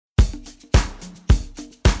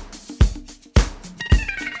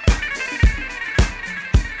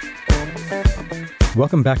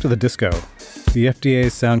Welcome back to the D.I.S.C.O, the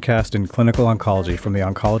FDA's soundcast in clinical oncology from the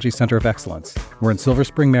Oncology Center of Excellence. We're in Silver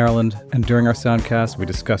Spring, Maryland, and during our soundcast, we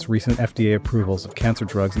discuss recent FDA approvals of cancer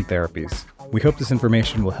drugs and therapies. We hope this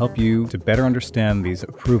information will help you to better understand these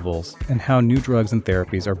approvals and how new drugs and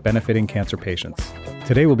therapies are benefiting cancer patients.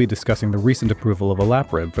 Today, we'll be discussing the recent approval of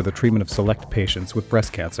Olaparib for the treatment of select patients with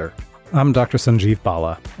breast cancer. I'm Dr. Sanjeev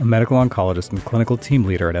Bala, a medical oncologist and clinical team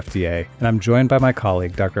leader at FDA, and I'm joined by my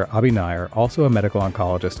colleague, Dr. Abhi Nair, also a medical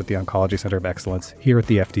oncologist at the Oncology Center of Excellence here at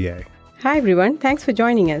the FDA. Hi everyone, thanks for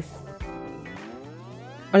joining us.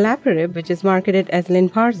 Olaparib, which is marketed as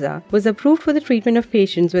Lynparza, was approved for the treatment of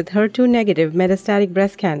patients with HER2-negative metastatic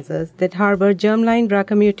breast cancers that harbor germline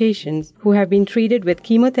BRCA mutations who have been treated with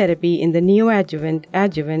chemotherapy in the neoadjuvant,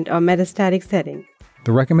 adjuvant, or metastatic setting.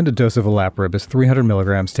 The recommended dose of Olaparib is 300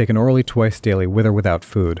 milligrams taken orally twice daily with or without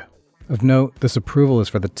food. Of note, this approval is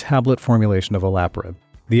for the tablet formulation of Olaparib.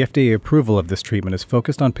 The FDA approval of this treatment is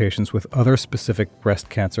focused on patients with other specific breast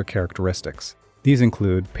cancer characteristics. These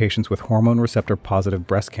include patients with hormone receptor-positive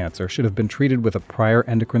breast cancer should have been treated with a prior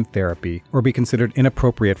endocrine therapy or be considered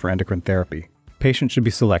inappropriate for endocrine therapy. Patients should be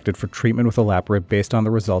selected for treatment with Olaparib based on the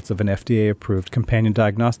results of an FDA-approved companion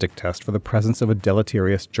diagnostic test for the presence of a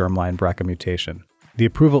deleterious germline BRCA mutation. The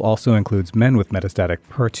approval also includes men with metastatic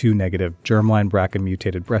HER2-negative germline BRCA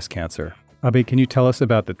mutated breast cancer. Abhi, can you tell us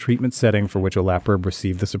about the treatment setting for which Olaparib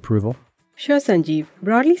received this approval? Sure, Sanjeev.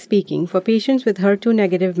 Broadly speaking, for patients with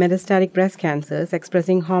HER2-negative metastatic breast cancers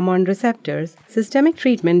expressing hormone receptors, systemic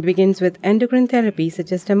treatment begins with endocrine therapy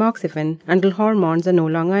such as tamoxifen until hormones are no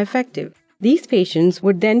longer effective. These patients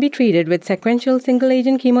would then be treated with sequential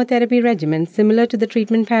single-agent chemotherapy regimens similar to the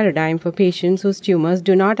treatment paradigm for patients whose tumors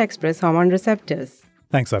do not express hormone receptors.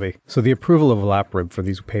 Thanks, Abhi. So the approval of Olaparib for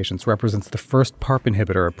these patients represents the first PARP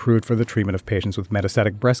inhibitor approved for the treatment of patients with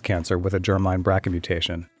metastatic breast cancer with a germline BRCA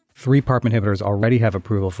mutation. 3 PARP inhibitors already have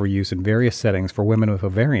approval for use in various settings for women with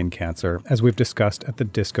ovarian cancer, as we've discussed at the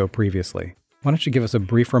D.I.S.C.O previously. Why don't you give us a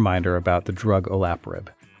brief reminder about the drug Olaparib?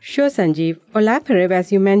 Sure, Sanjeev. Olaparib,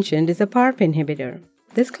 as you mentioned, is a PARP inhibitor.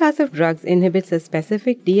 This class of drugs inhibits a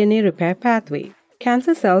specific DNA repair pathway.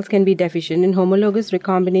 Cancer cells can be deficient in homologous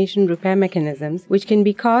recombination repair mechanisms, which can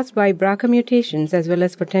be caused by BRCA mutations as well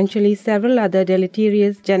as potentially several other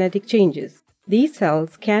deleterious genetic changes. These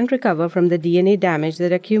cells can recover from the DNA damage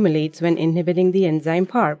that accumulates when inhibiting the enzyme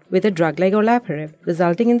PARP with a drug like Olaparib,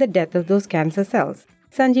 resulting in the death of those cancer cells.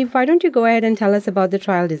 Sanjeev, why don't you go ahead and tell us about the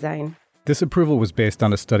trial design? This approval was based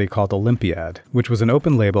on a study called Olympiad, which was an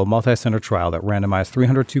open-label, multi-center trial that randomized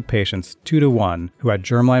 302 patients 2-to-1 who had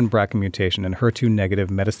germline BRCA mutation and HER2-negative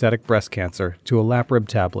metastatic breast cancer to Olaparib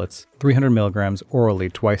tablets, 300 milligrams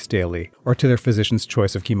orally twice daily, or to their physician's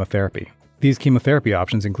choice of chemotherapy. These chemotherapy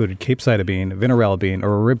options included capecitabine, vinorelbine,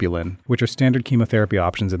 or eribulin, which are standard chemotherapy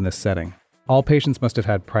options in this setting. All patients must have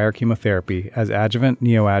had prior chemotherapy as adjuvant,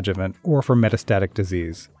 neoadjuvant, or for metastatic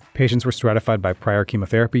disease. Patients were stratified by prior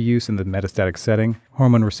chemotherapy use in the metastatic setting,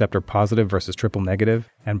 hormone receptor positive versus triple negative,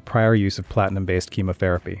 and prior use of platinum-based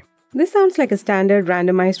chemotherapy. This sounds like a standard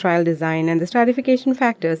randomized trial design, and the stratification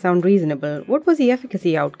factors sound reasonable. What was the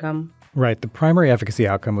efficacy outcome? Right, the primary efficacy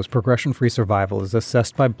outcome was progression-free survival as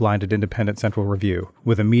assessed by blinded independent central review,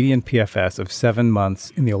 with a median PFS of 7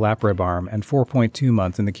 months in the Olaparib arm and 4.2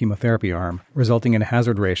 months in the chemotherapy arm, resulting in a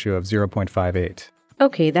hazard ratio of 0.58.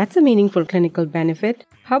 Okay, that's a meaningful clinical benefit.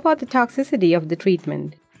 How about the toxicity of the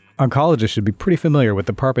treatment? Oncologists should be pretty familiar with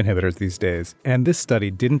the PARP inhibitors these days, and this study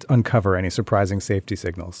didn't uncover any surprising safety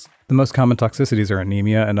signals. The most common toxicities are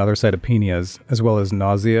anemia and other cytopenias, as well as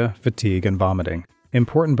nausea, fatigue, and vomiting.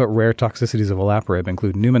 Important but rare toxicities of Olaparib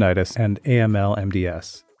include pneumonitis and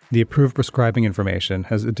AML-MDS. The approved prescribing information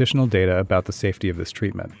has additional data about the safety of this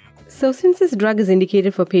treatment. So since this drug is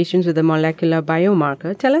indicated for patients with a molecular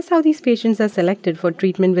biomarker, tell us how these patients are selected for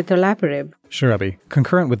treatment with Olaparib. Sure, Abhi.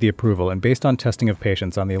 Concurrent with the approval and based on testing of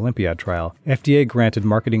patients on the Olympiad trial, FDA granted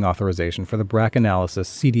marketing authorization for the BRCAnalysis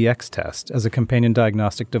CDX test as a companion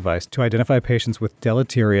diagnostic device to identify patients with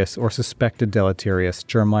deleterious or suspected deleterious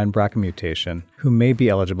germline BRCA mutation who may be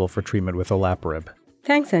eligible for treatment with Olaparib.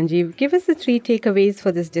 Thanks, Sanjeev. Give us the 3 takeaways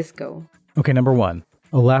for this D.I.S.C.O. Okay, number 1.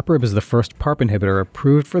 Olaparib is the first PARP inhibitor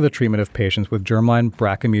approved for the treatment of patients with germline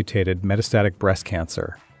BRCA-mutated metastatic breast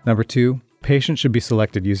cancer. Number 2, patients should be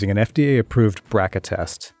selected using an FDA-approved BRCA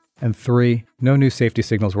test. And 3, no new safety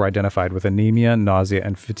signals were identified with anemia, nausea,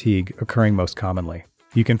 and fatigue occurring most commonly.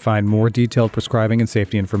 You can find more detailed prescribing and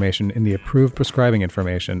safety information in the approved prescribing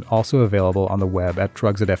information, also available on the web at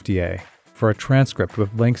Drugs at FDA. For a transcript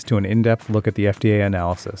with links to an in-depth look at the FDA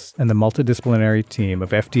analysis and the multidisciplinary team of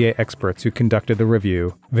FDA experts who conducted the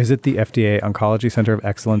review, visit the FDA Oncology Center of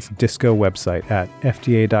Excellence D.I.S.C.O website at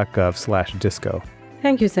fda.gov/D.I.S.C.O.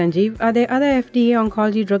 Thank you, Sanjeev. Are there other FDA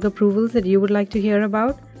oncology drug approvals that you would like to hear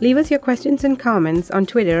about? Leave us your questions and comments on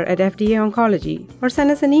Twitter at FDA Oncology or send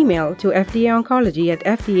us an email to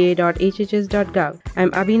fdaoncology@fda.hhs.gov. I'm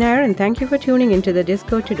Abhi Nair and thank you for tuning into the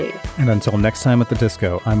D.I.S.C.O today. And until next time at the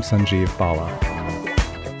D.I.S.C.O, I'm Sanjeev Bala.